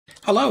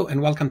Hello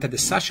and welcome to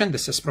this session.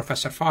 This is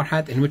Professor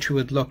Farhad, in which we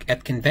would look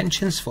at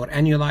conventions for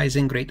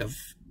annualizing rate of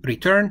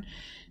return.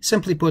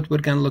 Simply put, we're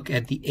going to look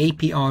at the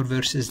APR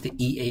versus the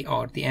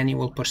EAR, the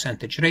annual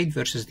percentage rate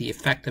versus the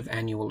effective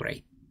annual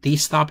rate.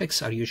 These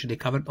topics are usually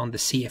covered on the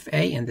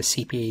CFA and the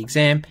CPA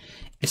exam,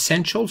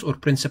 Essentials or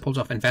Principles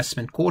of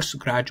Investment course,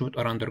 graduate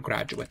or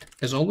undergraduate.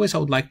 As always, I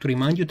would like to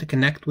remind you to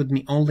connect with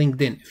me on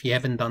LinkedIn if you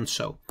haven't done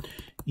so.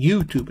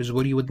 YouTube is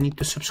where you would need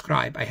to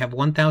subscribe. I have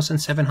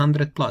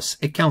 1,700 plus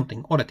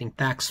accounting, auditing,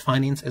 tax,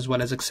 finance, as well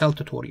as Excel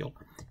tutorial.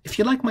 If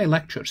you like my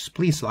lectures,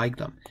 please like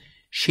them,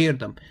 share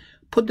them,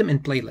 put them in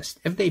playlist.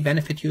 If they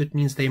benefit you, it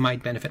means they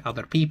might benefit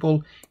other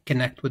people.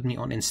 Connect with me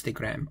on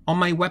Instagram. On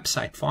my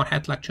website,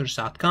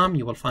 farhadlectures.com,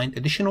 you will find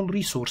additional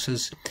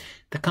resources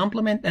to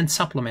complement and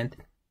supplement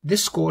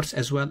this course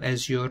as well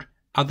as your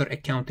other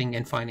accounting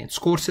and finance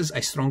courses.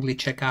 I strongly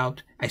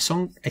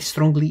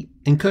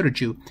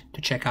encourage you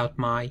to check out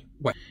my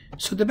website.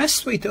 So the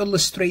best way to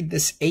illustrate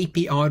this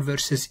APR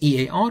versus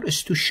EAR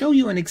is to show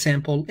you an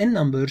example in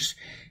numbers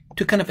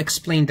to kind of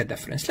explain the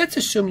difference. Let's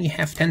assume you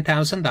have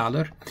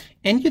 $10,000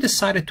 and you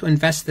decided to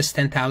invest this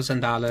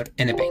 $10,000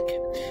 in a bank.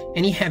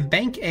 And you have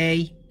Bank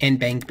A and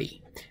Bank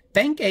B.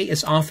 Bank A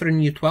is offering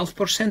you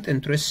 12%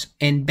 interest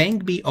and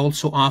Bank B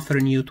also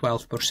offering you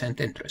 12%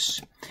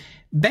 interest.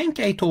 Bank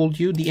A told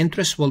you the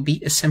interest will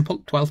be a simple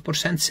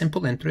 12%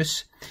 simple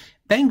interest.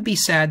 Bank B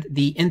said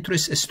the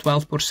interest is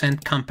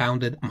 12%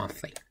 compounded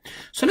monthly.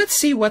 So let's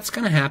see what's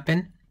going to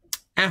happen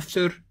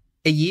after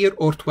a year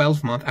or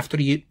 12 months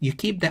after you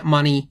keep that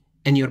money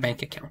in your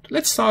bank account.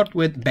 Let's start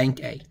with Bank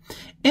A.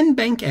 In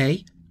Bank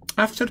A,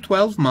 after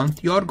 12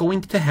 months, you are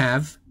going to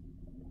have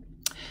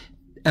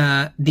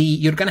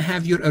you're going to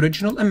have your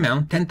original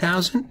amount,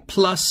 $10,000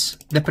 plus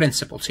the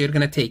principal. So you're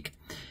going to take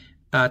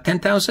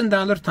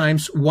 $10,000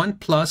 times 1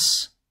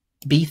 plus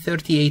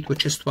B38,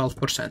 which is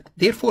 12%.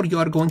 Therefore, you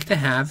are going to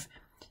have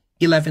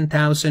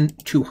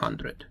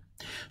 $11,200.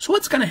 So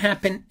what's going to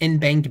happen in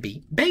Bank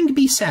B? Bank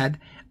B said,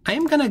 I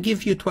am going to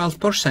give you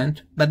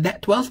 12%, but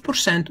that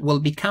 12% will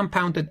be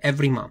compounded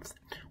every month.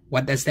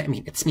 What does that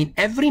mean? It means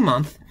every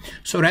month.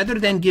 So rather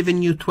than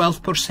giving you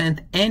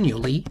 12%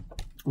 annually,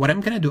 what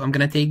I'm going to do, I'm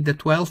going to take the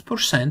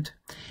 12%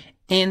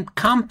 and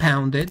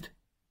compound it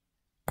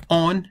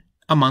on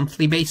a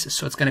monthly basis.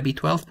 So it's going to be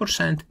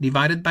 12%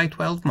 divided by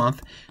 12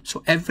 months.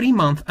 So every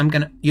month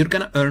you're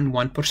going to earn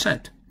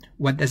 1%.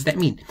 What does that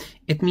mean?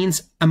 It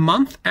means a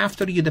month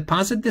after you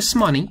deposit this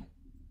money,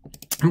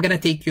 I'm going to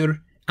take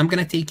your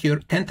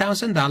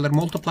 $10,000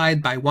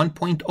 multiplied by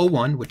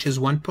 1.01, which is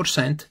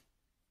 1%.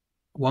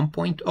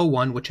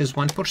 1.01, which is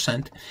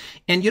 1%,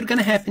 and you're going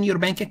to have in your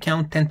bank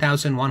account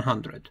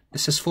 10,100.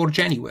 This is for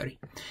January.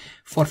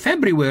 For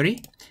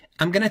February,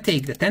 I'm going to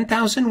take the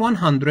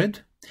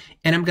 10,100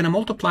 and I'm going to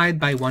multiply it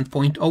by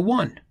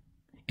 1.01,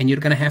 and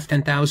you're going to have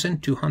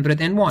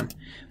 10,201.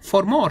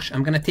 For March,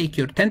 I'm going to take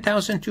your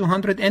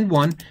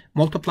 10,201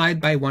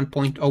 multiplied by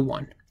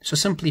 1.01. So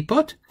simply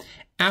put,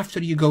 after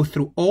you go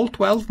through all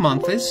 12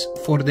 months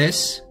for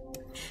this,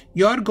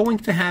 you are going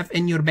to have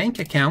in your bank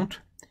account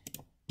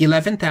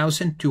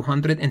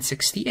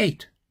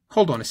 11,268.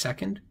 Hold on a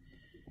second.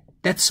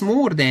 That's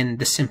more than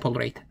the simple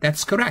rate.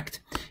 That's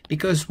correct.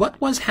 Because what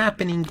was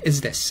happening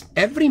is this.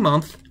 Every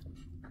month,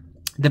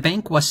 the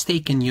bank was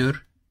taking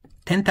your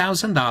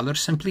 $10,000.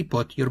 Simply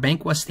put, your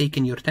bank was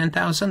taking your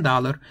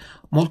 $10,000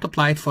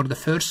 multiplied for the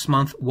first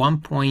month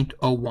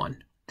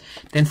 1.01.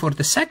 Then for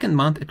the second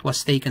month, it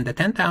was taking the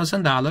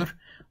 $10,000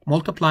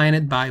 multiplying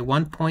it by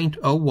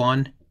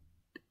 1.01,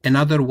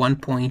 another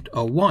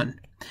 1.01.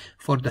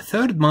 For the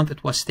third month,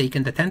 it was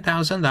taken the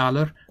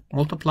 $10,000,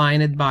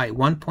 multiplying it by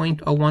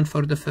 1.01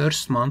 for the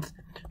first month,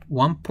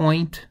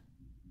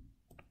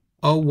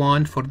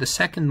 1.01 for the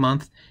second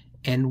month,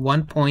 and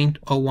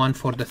 1.01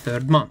 for the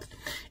third month.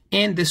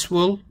 And this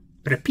will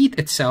repeat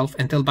itself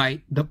until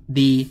by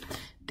the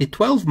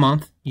 12th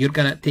month, you're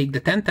going to take the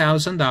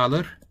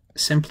 $10,000,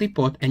 simply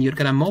put, and you're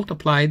going to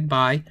multiply it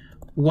by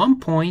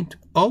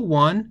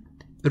 1.01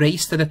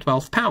 raised to the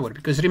 12th power,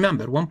 because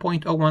remember,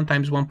 1.01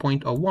 times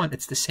 1.01,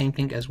 it's the same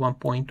thing as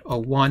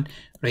 1.01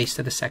 raised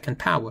to the second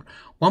power.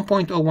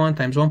 1.01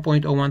 times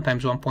 1.01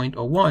 times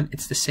 1.01,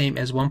 it's the same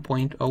as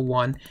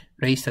 1.01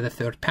 raised to the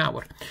third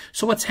power.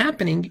 So what's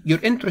happening, your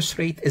interest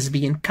rate is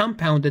being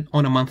compounded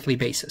on a monthly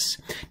basis.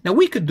 Now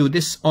we could do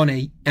this on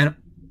a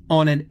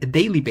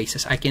daily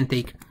basis. I can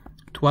take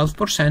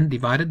 12%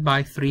 divided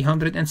by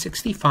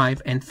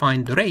 365 and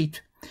find the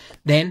rate.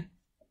 Then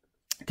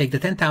take the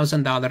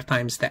 $10,000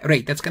 times that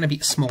rate. That's going to be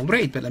a small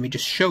rate, but let me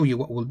just show you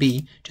what will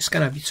be, just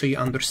kind of so you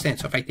understand.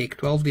 So if I take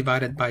 12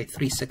 divided by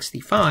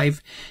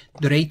 365,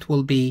 the rate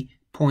will be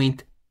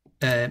 12%.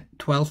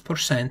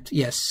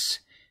 Yes,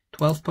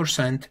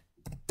 12%.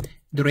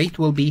 The rate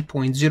will be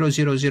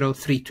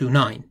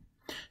 0.000329.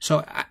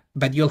 So,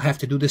 but you'll have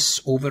to do this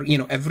over,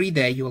 every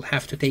day. You'll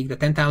have to take the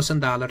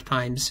 $10,000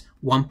 times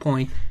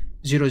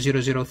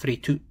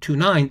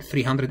 1.000329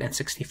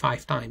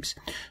 365 times,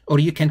 or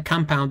you can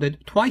compound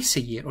it twice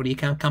a year, or you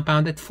can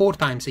compound it 4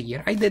 times a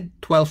year. I did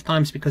 12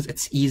 times because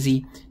it's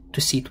easy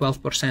to see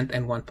 12%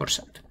 and 1%.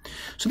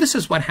 So this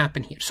is what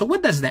happened here. So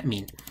what does that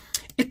mean?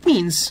 It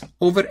means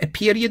over a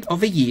period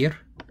of a year,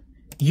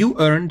 you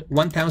earned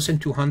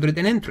 1,200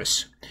 in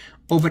interest.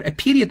 Over a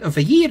period of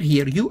a year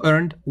here, you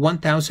earned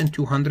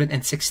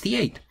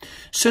 1,268.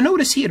 So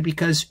notice here,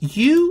 because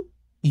you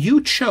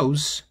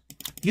chose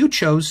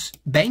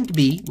Bank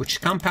B,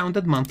 which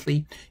compounded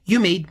monthly, you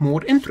made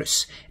more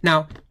interest.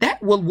 Now,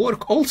 that will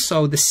work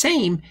also the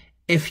same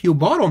if you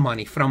borrow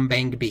money from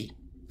Bank B.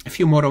 If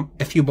you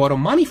borrow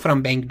money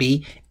from Bank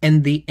B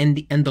and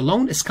the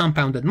loan is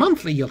compounded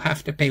monthly, you'll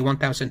have to pay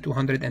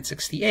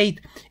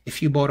 1,268.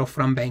 If you borrow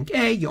from Bank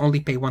A, you only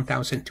pay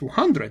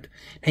 1,200.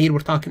 Here we're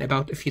talking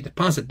about if you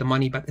deposit the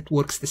money, but it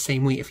works the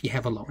same way if you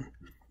have a loan.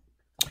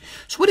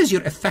 So what is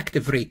your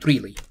effective rate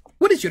really?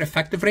 What is your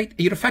effective rate?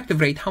 Your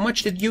effective rate, how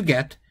much did you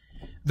get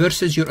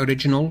versus your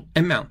original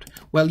amount?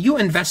 Well, you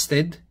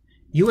invested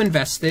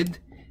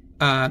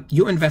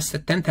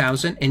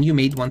 10,000 and you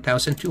made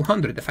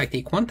 1,200. If I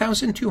take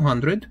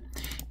 1,200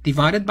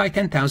 divided by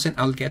 10,000,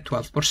 I'll get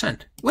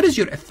 12%. What is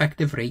your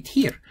effective rate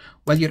here?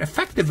 Well, your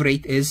effective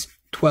rate is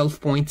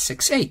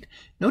 12.68.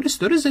 Notice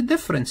there is a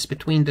difference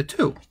between the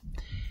two.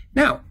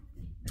 Now,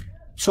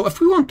 so if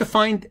we want to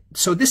find,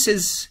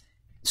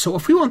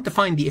 if we want to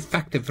find the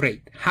effective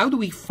rate, how do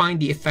we find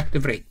the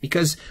effective rate?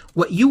 Because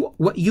what you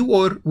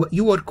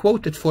are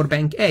quoted for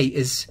Bank A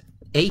is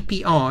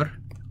APR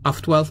of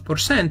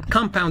 12%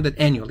 compounded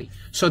annually.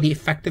 So the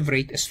effective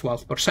rate is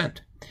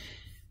 12%.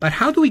 But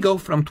how do we go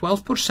from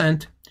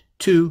 12%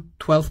 to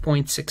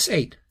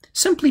 12.68?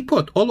 Simply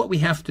put, all what we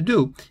have to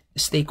do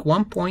is take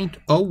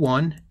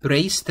 1.01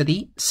 raised to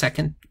the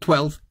second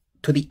 12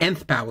 to the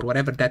nth power,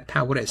 whatever that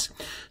power is.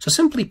 So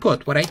simply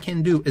put, what I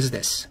can do is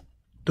this.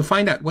 To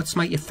find out what's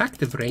my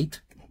effective rate,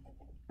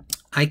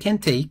 I can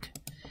take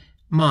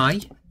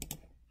my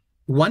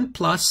 1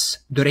 plus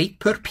the rate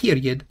per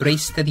period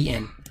raised to the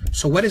n.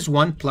 So what is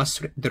 1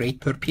 plus the rate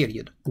per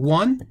period?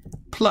 1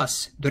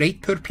 plus the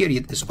rate per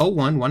period is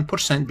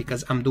 1%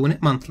 because I'm doing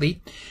it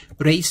monthly,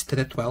 raised to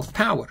the 12th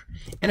power.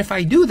 And if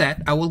I do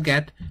that, I will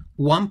get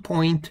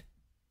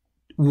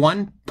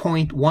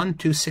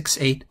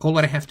 1.1268. All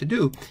what I have to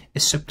do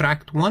is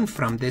subtract 1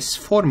 from this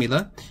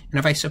formula. And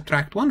if I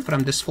subtract 1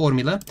 from this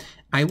formula,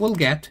 I will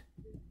get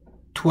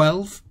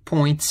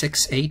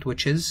 12.68,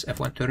 which is,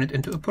 if I turn it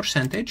into a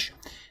percentage,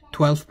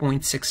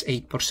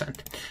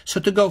 12.68%.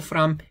 So to go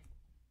from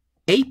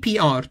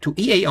APR to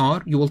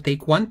EAR, you will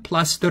take 1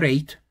 plus the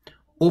rate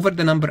over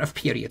the number of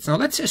periods. Now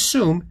let's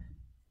assume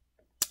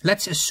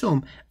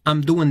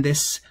I'm doing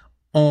this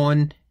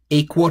on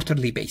a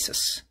quarterly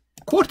basis.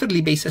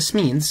 Quarterly basis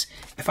means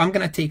if I'm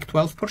going to take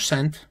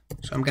 12%,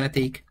 so I'm going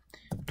to take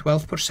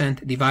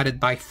 12% divided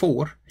by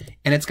 4,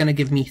 and it's going to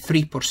give me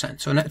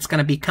 3%. So now it's going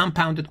to be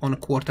compounded on a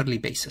quarterly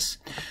basis.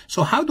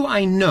 So how do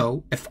I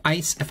know if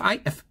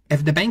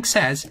the bank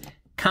says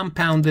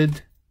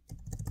compounded,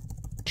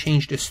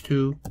 change this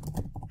to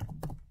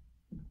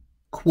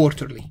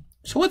quarterly.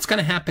 So what's going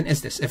to happen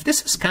is this. If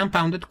this is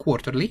compounded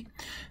quarterly,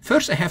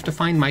 first I have to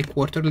find my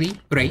quarterly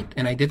rate,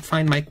 and I did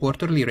find my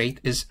quarterly rate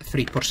is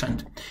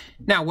 3%.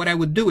 Now what I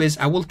would do is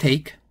I will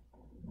take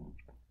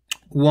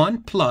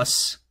 1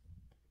 plus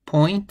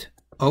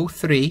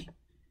 0.03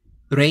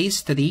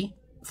 raised to the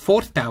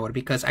 4th power,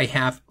 because I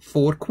have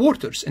 4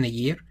 quarters in a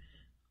year,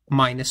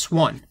 minus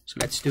 1. So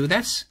let's do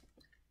this.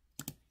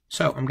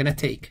 So I'm going to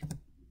take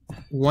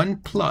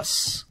 1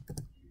 plus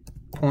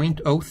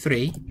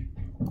 0.03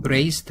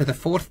 raised to the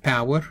 4th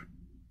power.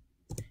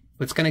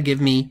 It's going to give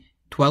me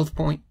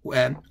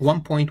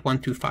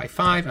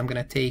 1.1255. I'm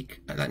going to take,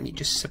 let me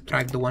just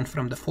subtract the 1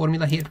 from the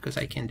formula here because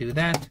I can do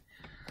that.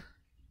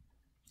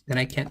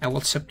 Then I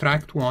will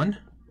subtract 1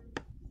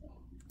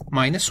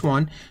 minus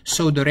 1.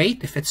 So the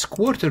rate, if it's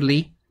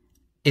quarterly,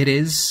 it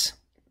is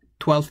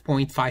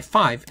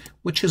 12.55,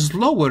 which is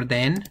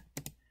the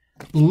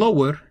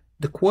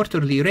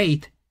quarterly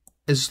rate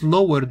is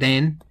lower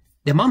than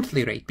the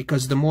monthly rate,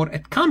 because the more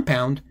it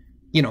compound,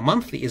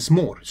 monthly is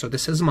more. So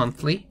this is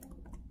monthly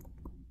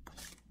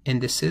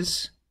and this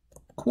is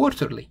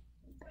quarterly.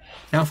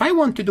 Now if I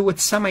want to do it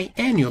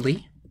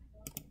semi-annually,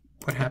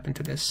 what happened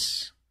to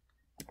this?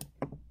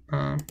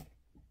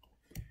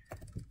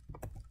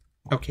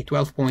 Okay,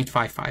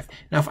 12.55.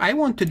 Now if I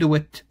want to do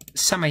it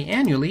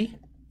semi-annually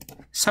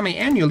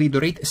the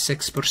rate is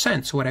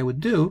 6%. So what I would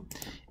do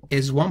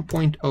is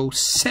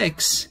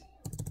 1.06,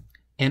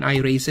 and I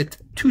raise it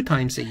 2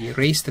 times a year,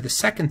 raised to the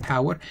 2nd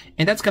power,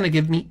 and that's going to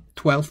give me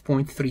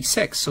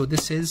 12.36. So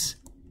this is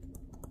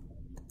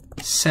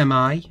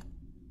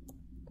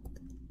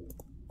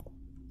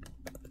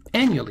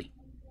semi-annually.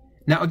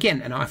 Now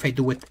again, if I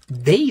do it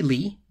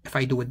daily,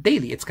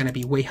 it's going to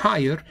be way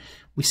higher.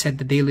 We said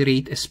the daily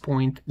rate is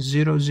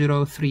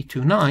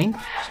 0.00329.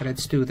 So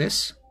let's do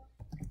this.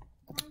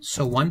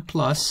 So 1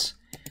 plus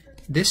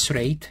this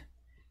rate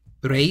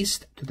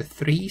raised to the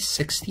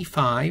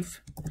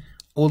 365,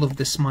 all of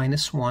this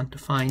minus 1 to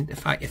find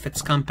if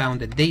it's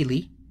compounded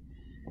daily,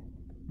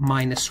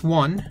 minus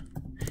 1,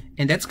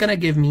 and that's going to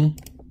give me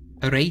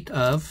a rate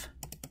of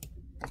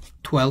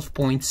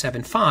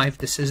 12.75.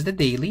 This is the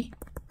daily.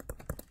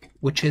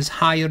 which is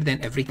higher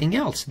than everything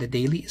else. The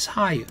daily is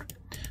higher.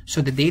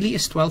 So the daily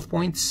is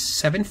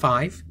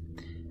 12.75,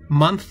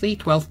 monthly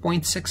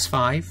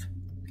 12.65,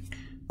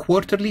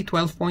 quarterly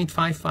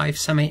 12.55,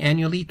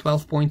 semi-annually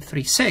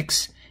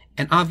 12.36,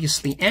 and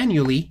obviously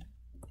annually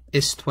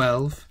is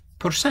 12%.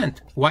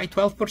 Why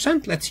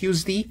 12%? Let's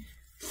use the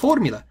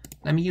formula.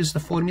 Let me use the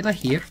formula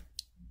here,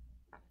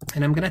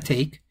 and I'm going to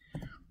take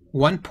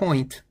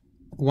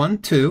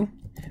 1.12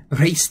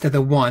 raised to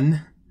the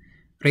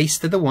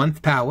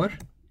 1th power.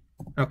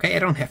 Okay, I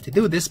don't have to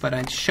do this, but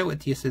I'll show it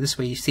to you so this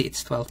way you see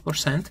it's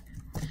 12%.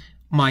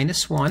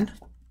 Minus 1,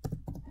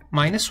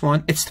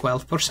 it's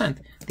 12%.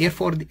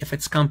 Therefore, if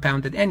it's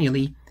compounded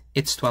annually,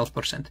 it's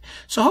 12%.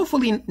 So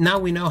hopefully now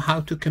we know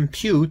how to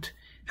compute,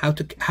 how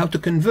to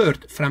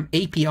convert from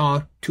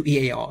APR to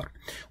EAR.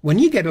 When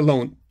you get a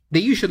loan, they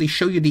usually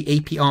show you the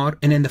APR,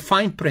 and in the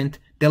fine print,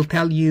 they'll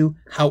tell you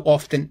how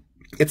often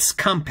it's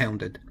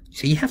compounded.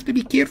 So you have to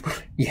be careful.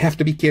 You have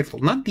to be careful.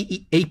 Not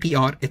the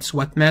APR, it's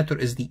what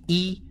matters is the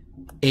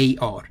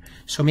EAR.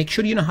 So make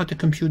sure you know how to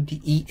compute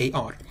the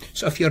EAR.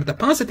 So if you're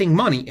depositing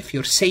money, if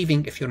you're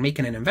saving, if you're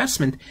making an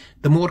investment,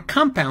 the more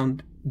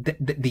compound,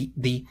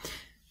 the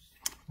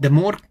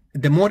more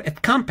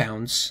it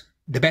compounds,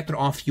 the better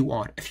off you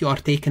are. If you are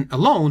taking a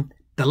loan,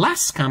 the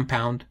less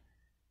compound,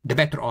 the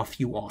better off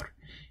you are.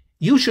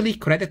 Usually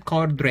credit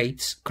card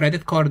rate,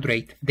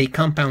 they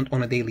compound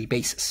on a daily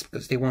basis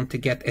because they want to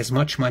get as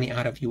much money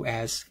out of you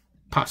as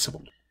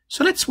possible.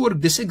 So let's work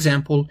this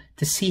example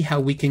to see how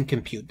we can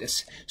compute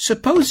this.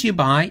 Suppose you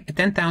buy a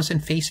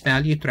 10,000 face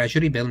value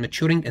treasury bill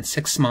maturing in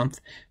 6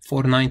 months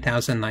for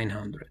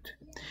 $9,900.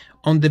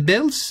 On the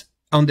bill's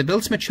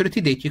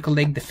maturity date, you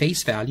collect the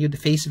face value. The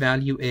face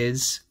value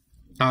is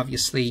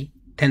obviously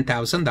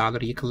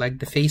 $10,000. You collect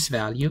the face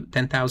value,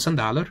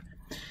 $10,000.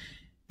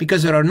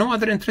 Because there are no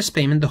other interest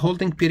payment, the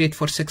holding period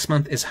for 6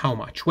 months is how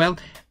much? Well,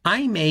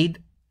 I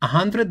made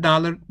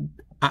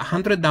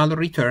 $100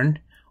 return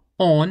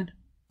on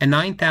a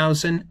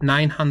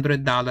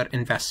 $9,900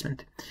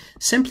 investment.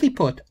 Simply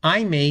put,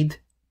 I made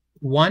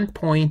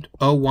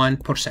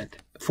 1.01%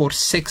 for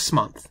 6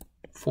 months.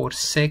 For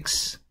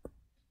 6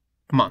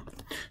 months.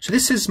 So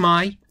this is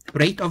my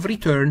rate of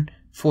return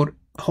for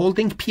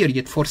holding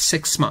period for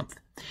 6 months.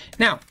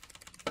 Now,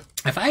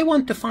 if I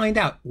want to find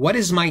out what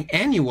is my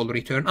annual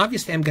return,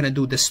 obviously I'm going to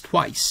do this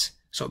twice.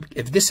 So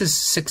if this is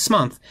 6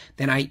 months,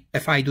 then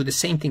if I do the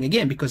same thing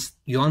again, because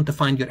you want to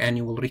find your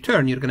annual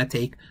return, you're going to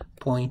take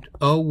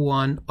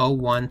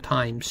 0.0101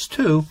 times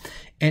 2,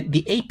 and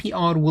the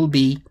APR will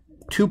be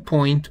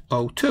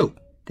 2.02.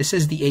 This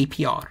is the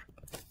APR,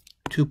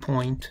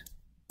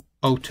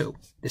 2.02.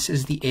 This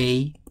is the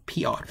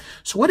APR.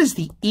 So what is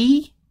the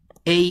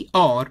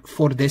EAR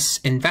for this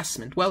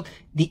investment? Well,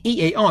 the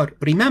EAR,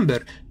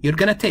 remember, you're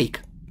going to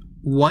take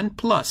 1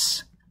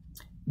 plus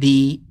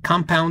the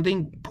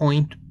compounding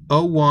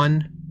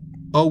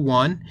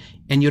 0.0101,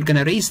 and you're going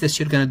to raise this,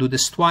 you're going to do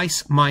this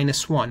twice,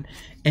 minus 1.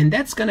 And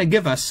that's going to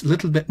give us a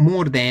little bit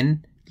more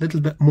than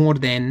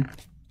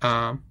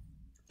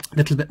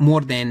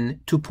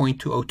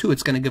 2.202.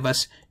 It's going to give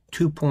us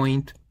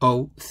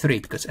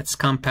 2.03 because it's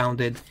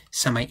compounded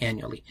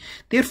semi-annually.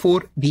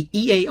 Therefore, the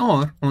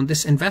EAR on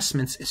this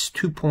investments is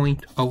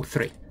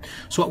 2.03.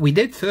 So what we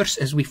did first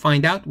is we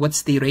find out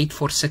what's the rate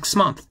for 6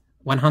 months.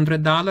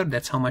 $100,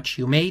 that's how much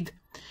you made,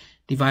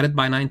 divided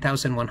by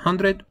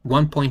 9,100,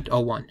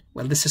 1.01.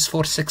 Well, this is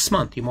for 6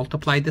 months. You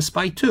multiply this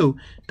by 2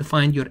 to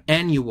find your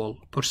annual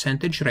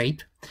percentage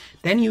rate.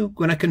 Then you're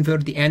going to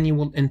convert the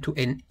annual into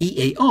an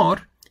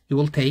EAR. You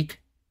will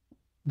take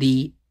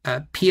the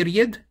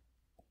period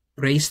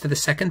raised to the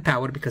 2nd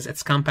power because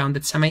it's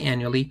compounded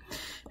semi-annually,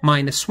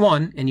 minus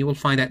 1, and you will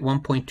find that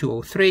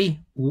 1.203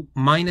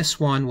 minus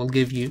 1 will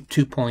give you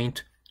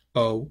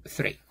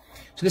 2.03.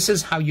 So this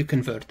is how you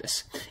convert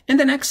this. In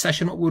the next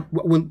session, what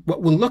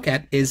we'll look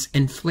at is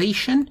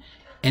inflation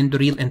and the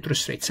real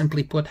interest rate.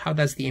 Simply put, how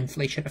does the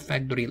inflation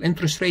affect the real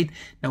interest rate?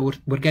 Now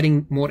we're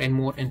getting more and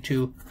more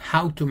into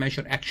how to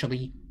measure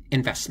actually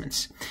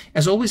investments.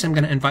 As always, I'm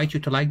going to invite you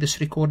to like this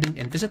recording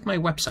and visit my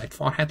website,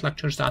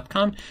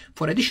 farhatlectures.com,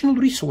 for additional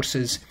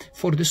resources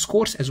for this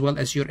course, as well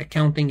as your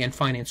accounting and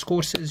finance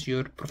courses,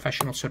 your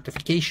professional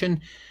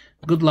certification.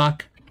 Good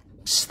luck,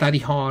 study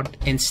hard,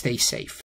 and stay safe.